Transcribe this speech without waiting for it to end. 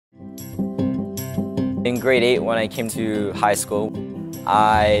In grade 8, when I came to high school,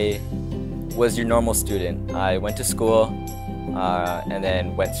 I was your normal student. I went to school and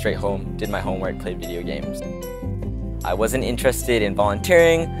then went straight home, did my homework, played video games. I wasn't interested in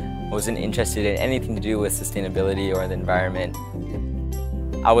volunteering, I wasn't interested in anything to do with sustainability or the environment.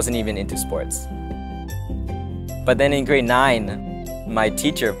 I wasn't even into sports. But then in grade 9, my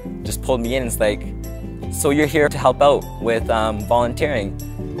teacher just pulled me in and was like, "So you're here to help out with volunteering."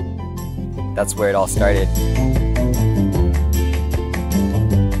 That's where it all started.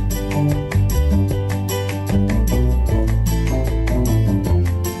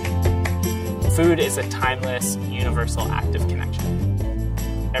 Food is a timeless, universal act of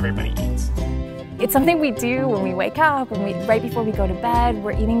connection. Everybody eats. It's something we do when we wake up, right before we go to bed.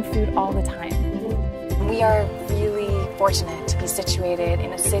 We're eating food all the time. We are really fortunate to be situated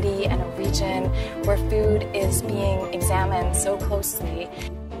in a city and a region where food is being examined so closely.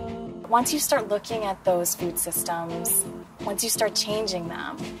 Once you start looking at those food systems, once you start changing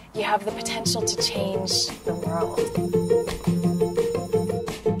them, you have the potential to change the world.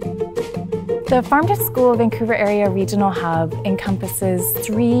 The Farm to School Vancouver Area Regional Hub encompasses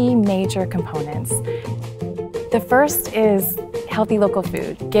 3 major components. The first is healthy local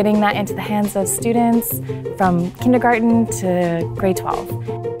food, getting that into the hands of students from kindergarten to grade 12.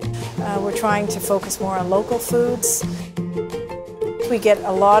 We're trying to focus more on local foods. We get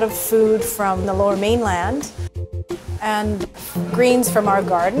a lot of food from the Lower Mainland and greens from our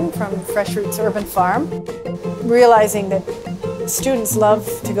garden, from Fresh Roots Urban Farm. Realizing that students love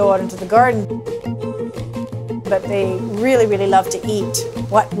to go out into the garden, but they really, really love to eat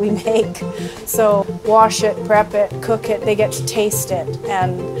what we make. So wash it, prep it, cook it, they get to taste it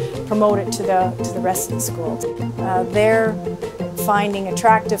and promote it to the rest of the school. They're finding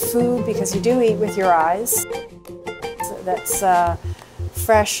attractive food because you do eat with your eyes. That's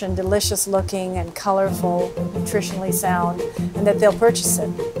fresh and delicious looking and colorful, nutritionally sound, and that they'll purchase it.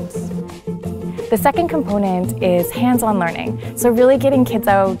 The second component is hands-on learning. So really getting kids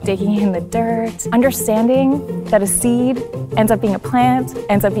out, digging in the dirt, understanding that a seed ends up being a plant,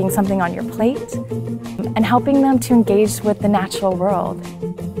 ends up being something on your plate, and helping them to engage with the natural world.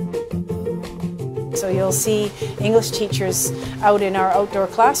 So you'll see English teachers out in our outdoor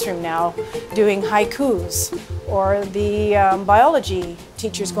classroom now doing haikus, or the biology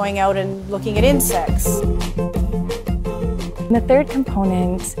teachers going out and looking at insects. And the third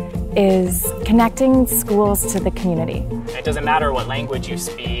component is connecting schools to the community. It doesn't matter what language you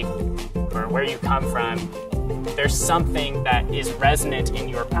speak or where you come from, there's something that is resonant in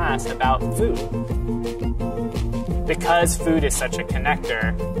your past about food. Because food is such a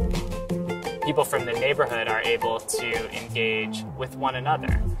connector, people from the neighborhood are able to engage with one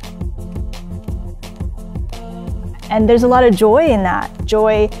another. And there's a lot of joy in that.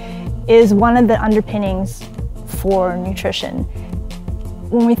 Joy is one of the underpinnings for nutrition.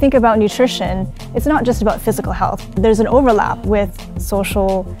 When we think about nutrition, it's not just about physical health. There's an overlap with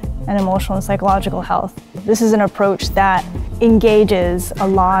social and emotional and psychological health. This is an approach that engages a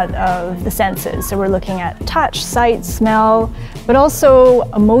lot of the senses. So we're looking at touch, sight, smell, but also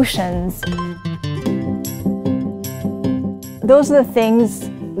emotions. Those are the things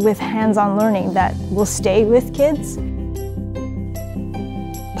with hands-on learning that will stay with kids.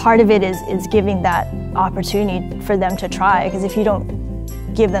 Part of it is giving that opportunity for them to try, because if you don't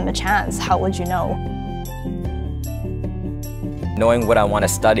give them a chance, how would you know? Knowing what I want to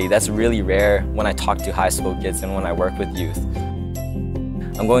study, that's really rare when I talk to high school kids and when I work with youth.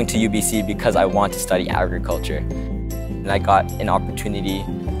 I'm going to UBC because I want to study agriculture, and I got an opportunity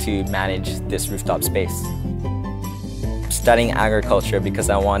to manage this rooftop space. Studying agriculture because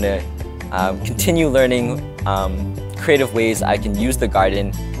I want to continue learning creative ways I can use the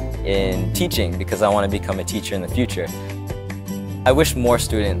garden in teaching, because I want to become a teacher in the future. I wish more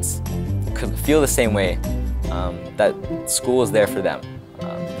students could feel the same way, that school is there for them,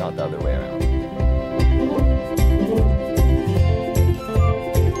 not the other way around.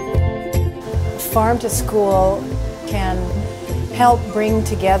 Farm to School can help bring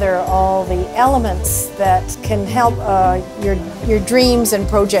together all the elements that can help your dreams and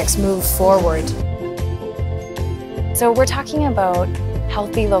projects move forward. So we're talking about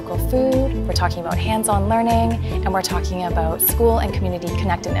healthy local food, we're talking about hands-on learning, and we're talking about school and community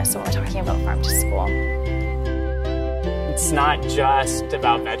connectedness, so we're talking about Farm to School. It's not just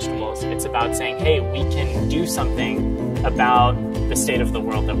about vegetables, it's about saying, hey, we can do something about the state of the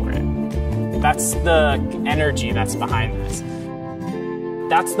world that we're in. That's the energy that's behind this.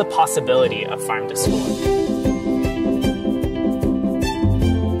 That's the possibility of Farm to School.